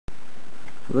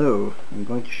Hello, I'm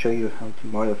going to show you how to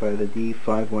modify the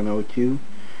D5102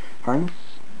 harness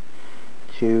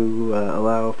to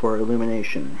allow for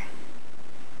illumination.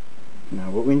 Now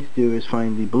what we need to do is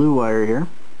find the blue wire here.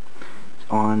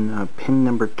 It's on pin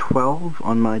number 12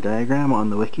 on my diagram on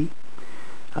the wiki.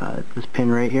 This pin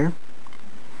right here.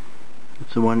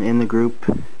 It's the one in the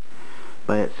group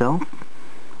by itself.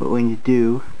 What we need to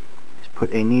do is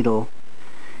put a needle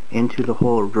into the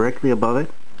hole directly above it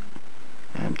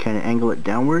and kind of angle it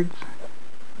downwards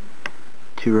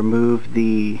to remove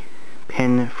the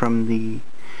pin from the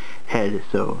head.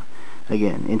 So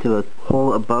again, into the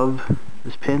hole above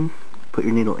this pin, put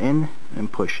your needle in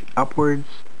and push upwards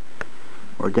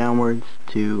or downwards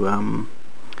to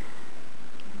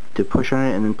push on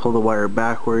it, and then pull the wire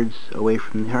backwards away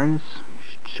from the harness.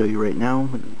 I'll show you right now.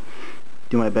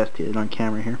 Do my best to get it on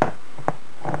camera here.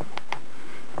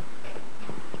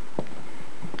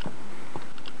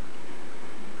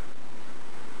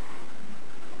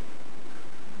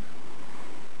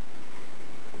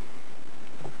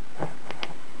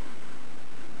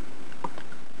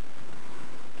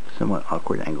 Somewhat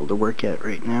awkward angle to work at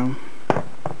right now.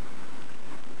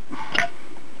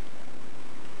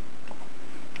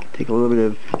 Take a little bit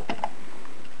of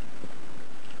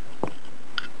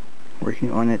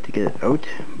working on it to get it out,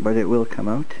 but it will come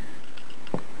out.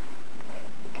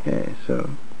 Okay, so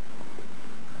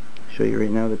I'll show you right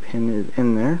now. The pin is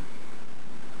in there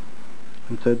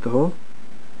inside the hole,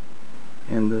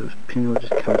 and the pin will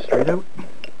just come straight out.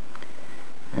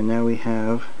 And now we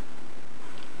have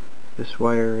this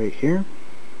wire right here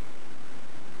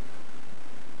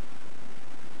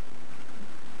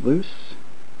loose,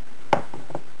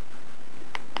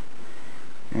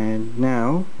 and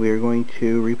now we are going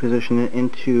to reposition it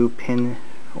into pin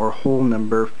or hole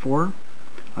number 4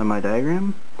 on my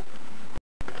diagram.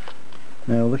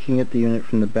 Now looking at the unit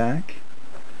from the back,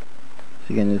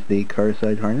 this again is the car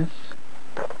side harness.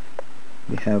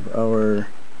 We have our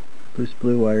loose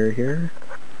blue wire here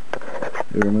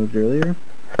we removed earlier.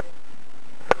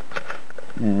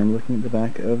 And looking at the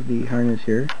back of the harness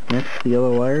here, next to the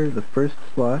yellow wire, the first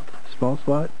slot, small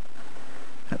slot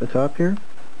at the top here.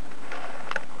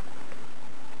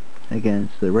 Again,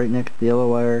 it's right next to the yellow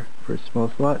wire, first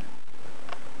small slot.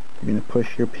 You're going to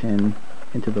push your pin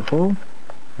into the hole,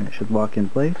 and it should lock in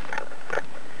place.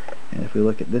 And if we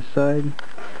look at this side,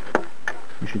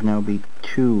 there should now be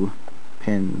 2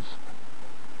 pins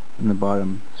in the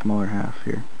bottom, smaller half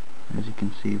here. As you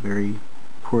can see, very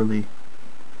poorly.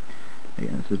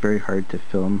 Again, this is very hard to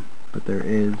film, but there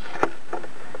is,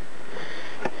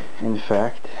 in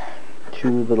fact, 2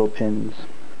 little pins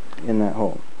in that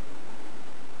hole.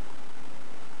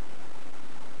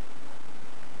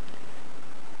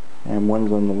 And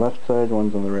one's on the left side,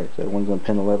 one's on the right side. One's on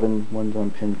pin 11, one's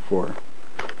on pin 4.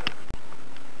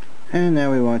 And now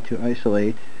we want to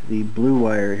isolate the blue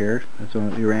wire here. That's the one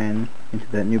that we ran into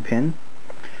that new pin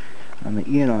on the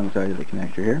Eonon side of the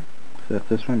connector here. So that's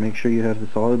this one. Make sure you have the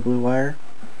solid blue wire.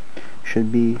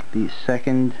 Should be the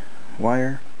second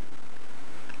wire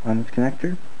on this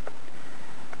connector.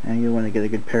 And you'll want to get a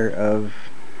good pair of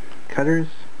cutters,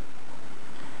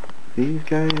 these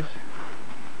guys,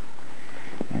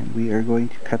 and we are going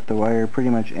to cut the wire pretty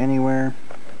much anywhere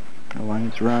the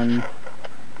lines run.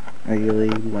 Ideally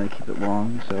we want to keep it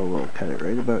long, so we'll cut it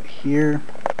right about here.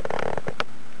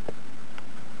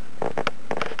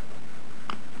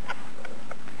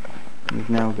 We've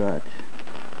now got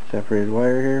separated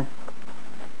wire here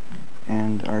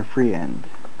and our free end,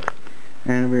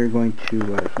 and we're going to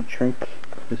heat shrink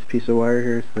this piece of wire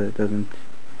here so that it doesn't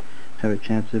have a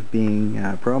chance of being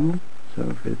a problem. So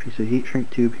we've got a piece of heat shrink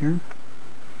tube here,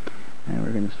 and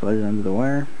we're going to slide it under the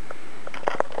wire.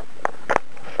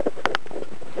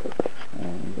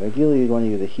 And ideally you'd want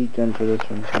to use a heat gun for this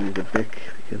one, so use a Bic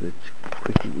because it's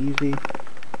quick and easy.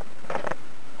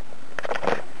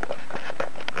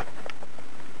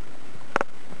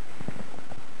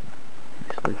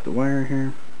 Select the wire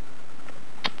here.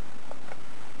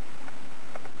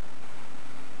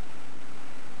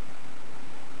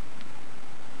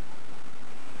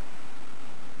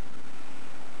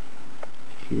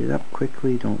 Heat it up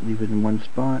quickly, don't leave it in one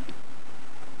spot.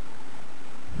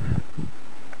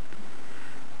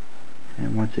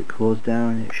 And once it cools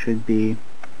down, it should be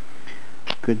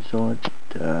good solid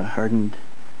hardened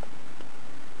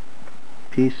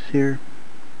piece here.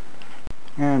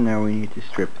 And now we need to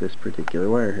strip this particular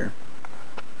wire here.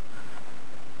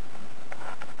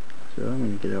 So I'm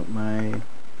going to get out my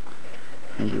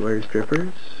handy wire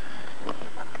strippers.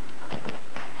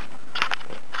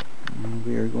 And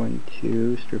we are going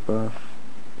to strip off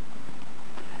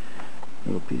a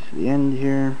little piece of the end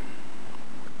here.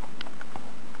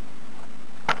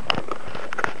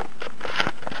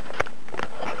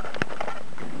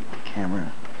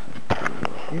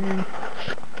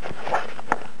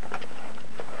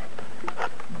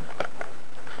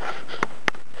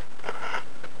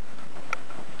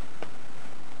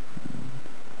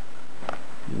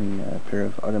 pair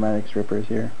of automatic strippers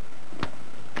here.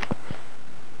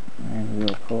 And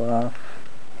we'll pull off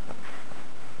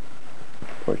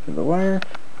a portion of the wire.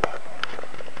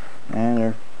 And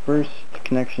our first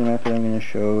connection method I'm going to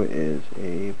show is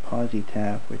a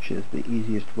PosiTAP, which is the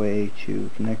easiest way to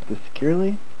connect this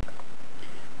securely.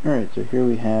 Alright, so here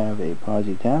we have a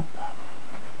PosiTAP.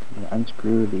 I'm going to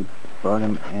unscrew the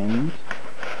bottom end.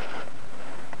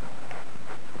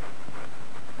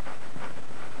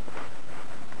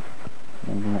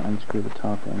 I'm going to unscrew the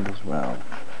top end as well.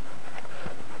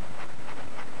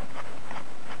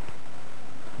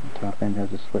 The top end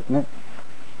has a slit in it.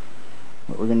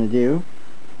 What we're going to do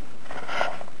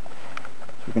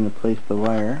is we're going to place the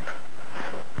wire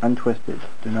untwisted.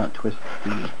 Do not twist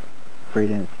the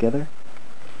braid ends together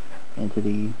into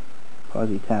the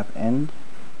PosiTAP end,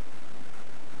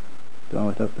 the one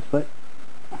without the slit.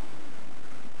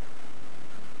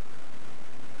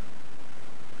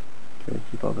 Try to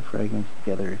keep all the fragments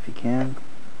together if you can.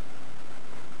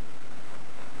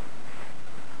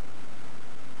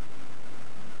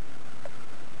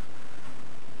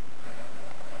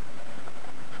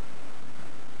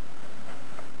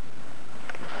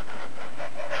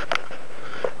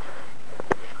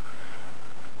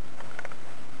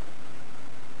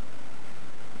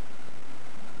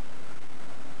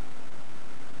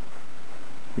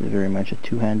 It's very much a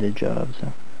two-handed job,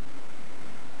 so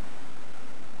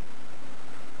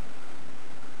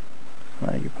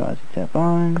slide your PosiTAP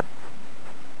on.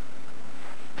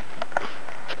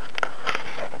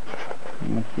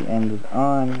 And once the end is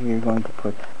on, you're going to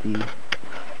put the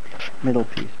middle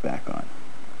piece back on.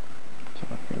 So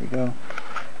here we go.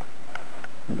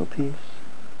 Middle piece.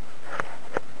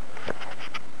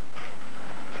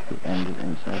 The end is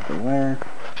inside the wire.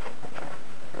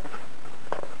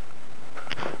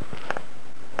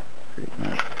 Straighten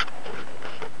out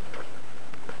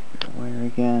the wire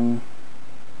again.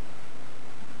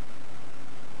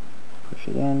 Push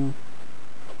it in.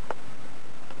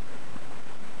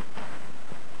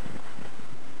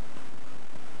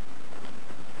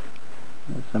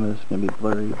 Some of this is going to be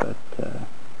blurry, but you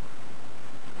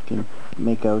can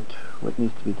make out what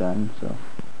needs to be done. So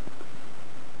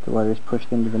the wire is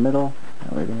pushed into the middle,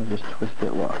 and we're going to just twist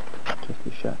it locked, twist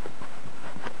it shut.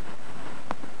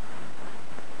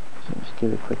 So just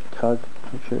give it a quick tug,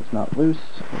 make sure it's not loose,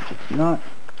 which it's not.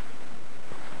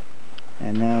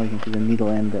 And now we can see the needle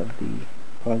end of the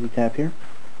PosiTAP here.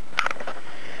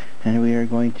 And we are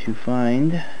going to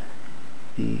find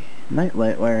the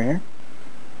nightlight wire here.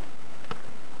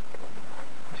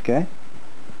 This guy.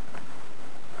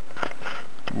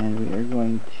 And we are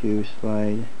going to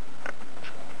slide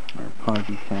our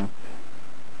PosiTAP,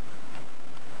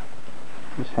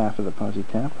 this half of the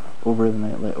PosiTAP, over the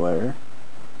nightlight wire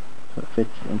so it fits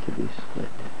into the slit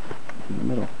in the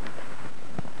middle.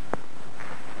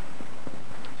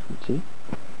 See?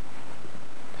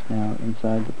 It's now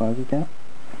inside the PosiTAP.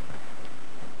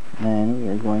 And we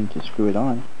are going to screw it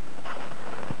on.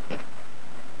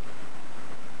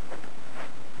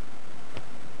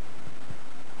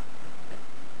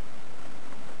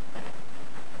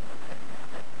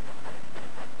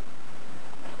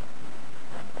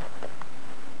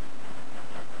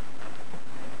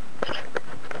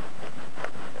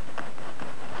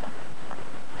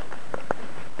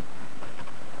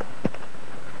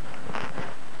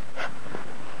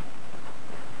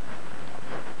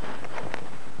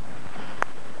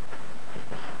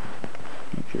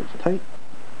 Make sure it's tight.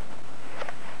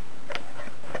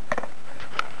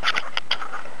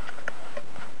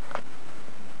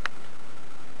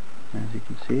 As you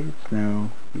can see, it's now,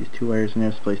 these two wires are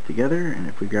now spliced together, and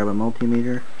if we grab a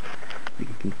multimeter, we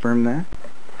can confirm that.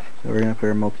 So we're going to put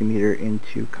our multimeter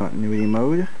into continuity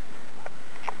mode. If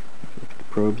you look at the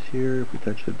probes here, if we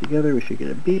touch them together, we should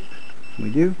get a beep. We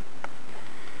do.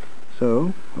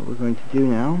 So, what we're going to do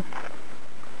now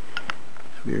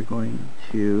is we are going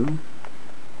to,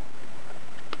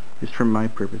 just for my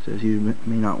purposes, you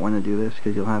may not want to do this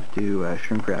because you'll have to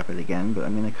shrink wrap it again, but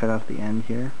I'm going to cut off the end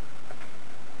here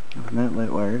of the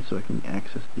nightlight wire so I can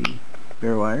access the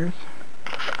bare wires.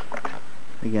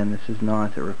 Again, this is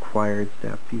not a required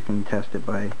step. You can test it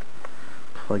by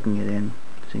plugging it in,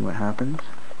 seeing what happens.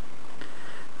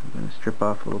 I'm going to strip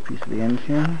off a little piece of the end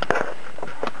here.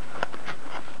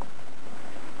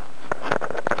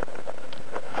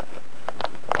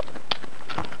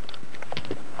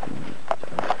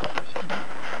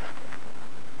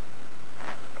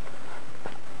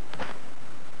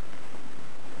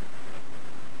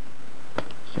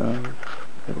 So,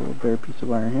 got a little bare piece of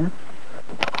wire here.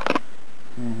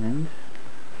 And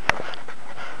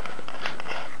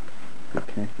we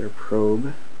connect our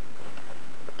probe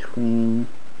between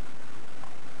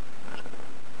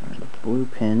blue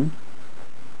pin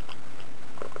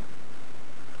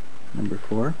number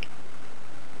 4.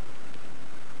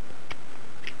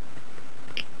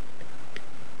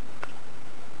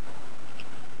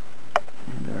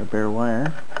 And our bare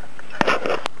wire.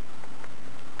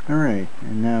 Alright,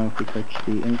 and now if we touch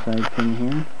the inside pin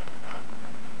here,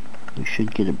 we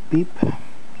should get a beep.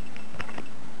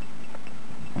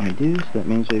 I do, so that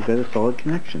means we've got a solid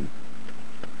connection.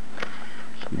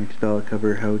 So next I'll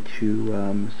cover how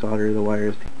to solder the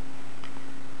wires.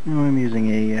 Now I'm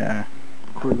using a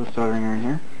cordless soldering iron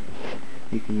here.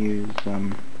 You can use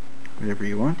whatever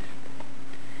you want.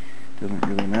 Doesn't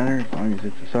really matter as long as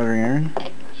it's a soldering iron.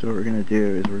 So what we're going to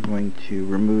do is we're going to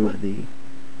remove the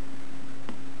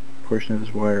portion of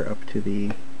this wire up to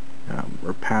the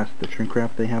or past the shrink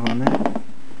wrap they have on there.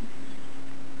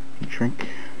 Shrink.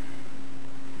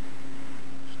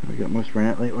 So we got most of our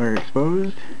net light wire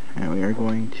exposed, and we are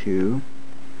going to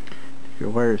take our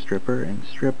wire stripper and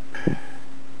strip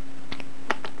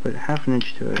about 1/2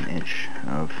 inch to 1 inch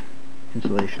of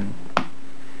insulation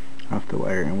off the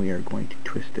wire, and we are going to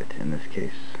twist it in this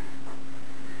case.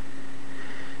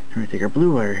 We're going to take our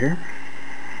blue wire here,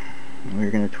 and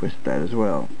we're going to twist that as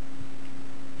well.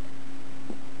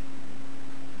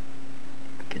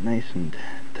 Get nice and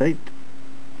tight.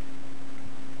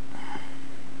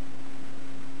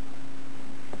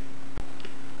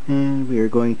 And we are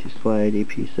going to slide a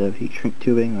piece of heat shrink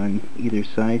tubing on either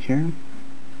side here.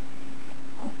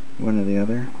 One or the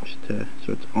other, just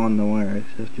so it's on the wire. It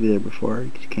has to be there before,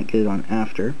 because you can't get it on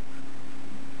after.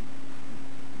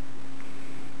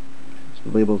 So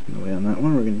the label's in the way on that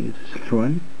one. We're going to use this other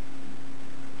one.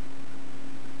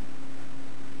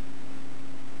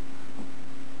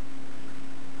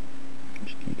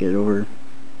 Just going to get it over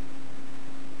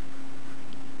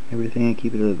everything and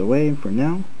keep it out of the way for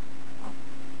now.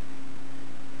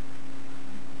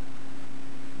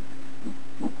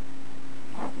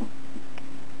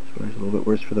 It's a little bit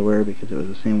worse for the wire because it was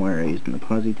the same wire I used in the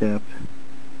PosiTAP.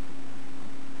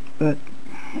 But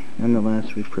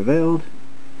nonetheless, we've prevailed.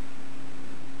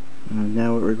 And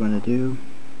now what we're going to do,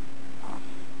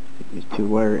 take these two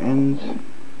wire ends,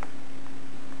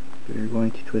 we're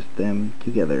going to twist them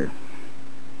together.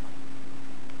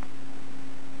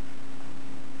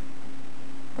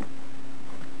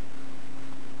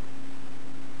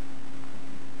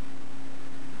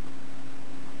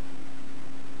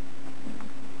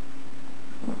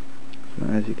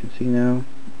 As you can see now,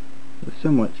 a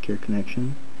somewhat secure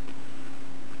connection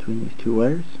between these two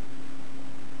wires,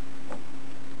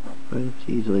 but it's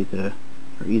easy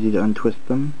to untwist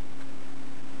them.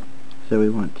 So we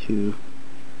want to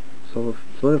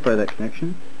solidify that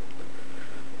connection.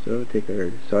 So take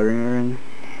our soldering iron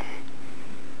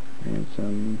and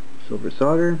some silver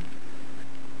solder,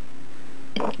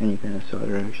 any kind of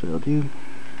solder actually will do.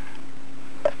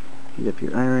 Heat up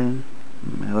your iron.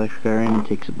 My electric iron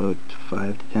takes about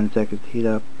 5 to 10 seconds to heat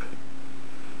up,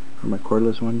 or my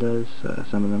cordless one does.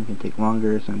 Some of them can take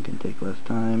longer, some can take less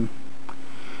time.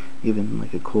 Even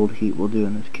like a cold heat will do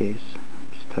in this case.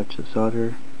 Just touch the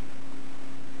solder to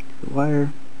the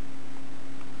wire.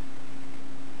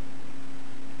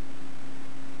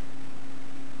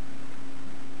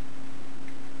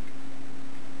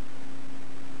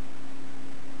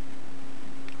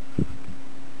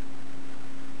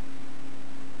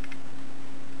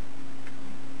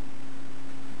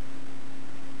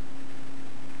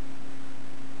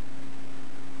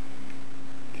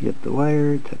 Heat up the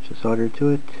wire, touch the solder to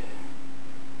it,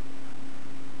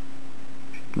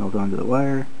 should melt onto the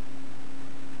wire.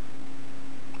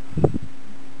 Turn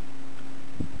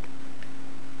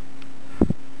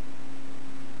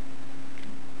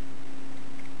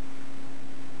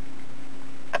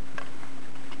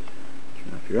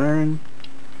off your iron.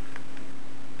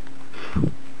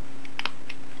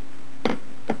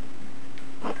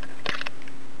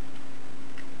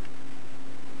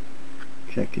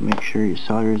 Check to make sure your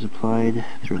solder is applied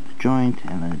throughout the joint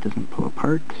and that it doesn't pull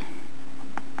apart.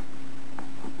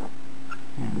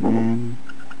 And then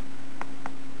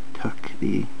tuck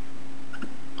the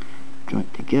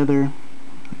joint together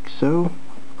like so,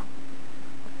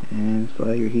 and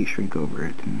slide your heat shrink over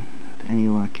it, and with any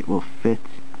luck it will fit.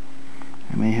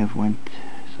 I may have went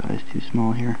size too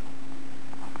small here.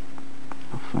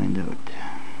 I'll find out.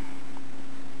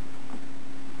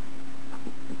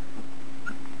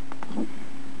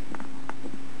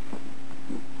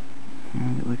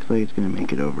 And it looks like it's going to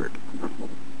make it over.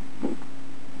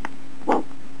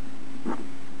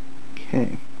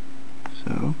 Okay,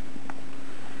 so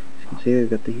as you can see, I've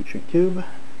got the heat shrink tube.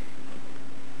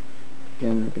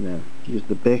 Again, we're going to use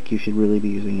the Bic. You should really be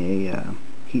using a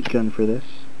heat gun for this.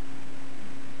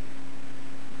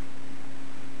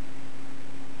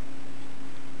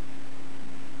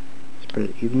 spread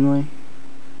it evenly.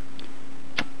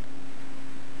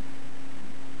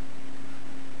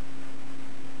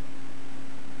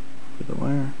 For the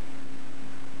wire.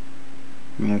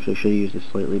 I actually should have used a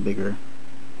slightly bigger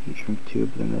heat shrink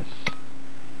tube than this.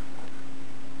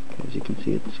 As you can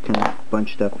see, it's kind of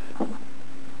bunched up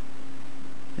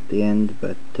at the end,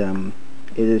 but it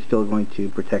is still going to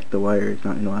protect the wire. It's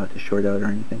not going to allow it to short out or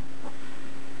anything.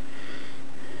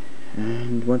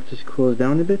 And once this cools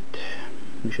down a bit,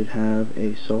 we should have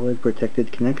a solid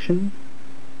protected connection,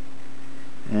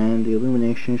 and the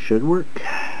illumination should work.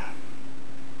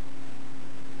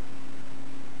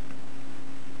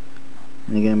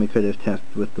 And again, we could have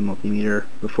tested with the multimeter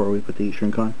before we put the heat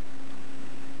shrink on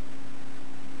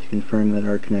to confirm that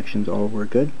our connections all were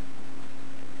good.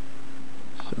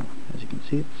 So, as you can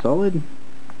see, it's solid.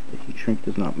 The heat shrink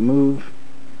does not move.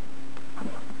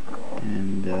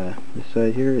 And this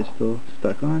side here is still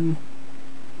stuck on.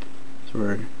 So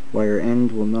our wire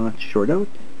end will not short out.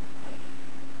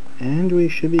 And we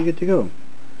should be good to go.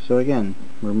 So again,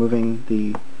 we're moving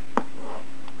the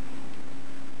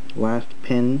last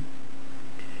pin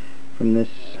from this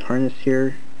harness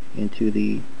here into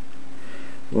the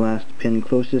last pin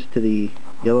closest to the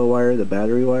yellow wire, the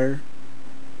battery wire,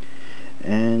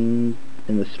 and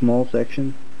in the small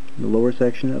section, the lower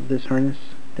section of this harness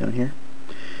down here.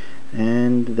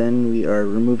 And then we are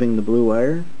removing the blue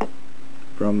wire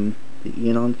from the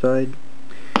Eonon side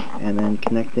and then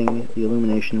connecting the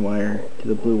illumination wire to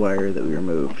the blue wire that we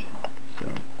removed.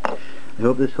 So I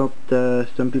hope this helped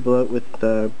some people out with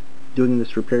doing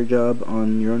this repair job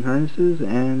on your own harnesses,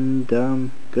 and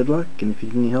good luck. And if you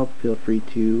need any help, feel free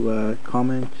to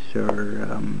comment or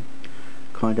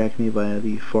contact me via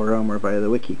the forum or via the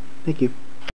wiki. Thank you.